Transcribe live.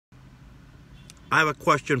I have a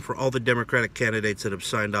question for all the Democratic candidates that have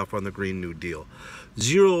signed off on the Green New Deal.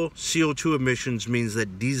 Zero CO2 emissions means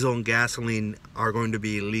that diesel and gasoline are going to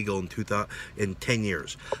be illegal in 10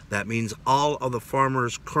 years. That means all of the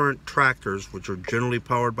farmers' current tractors, which are generally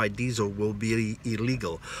powered by diesel, will be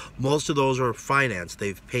illegal. Most of those are financed.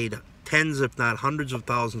 They've paid tens if not hundreds of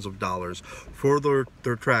thousands of dollars for their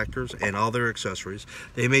tractors and all their accessories.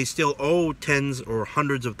 They may still owe tens or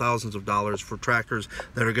hundreds of thousands of dollars for tractors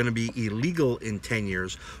that are going to be illegal in 10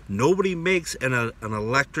 years. Nobody makes an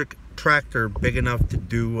electric tractor big enough to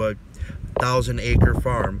do a 1,000-acre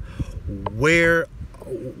farm.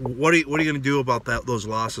 What are you going to do about those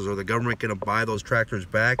losses? Are the government going to buy those tractors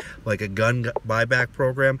back like a gun buyback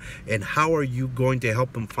program? And how are you going to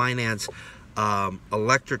help them finance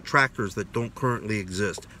electric tractors that don't currently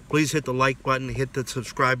exist? Please hit the like button, hit the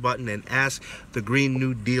subscribe button, and ask the Green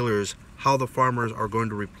New Dealers how the farmers are going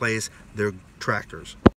to replace their tractors.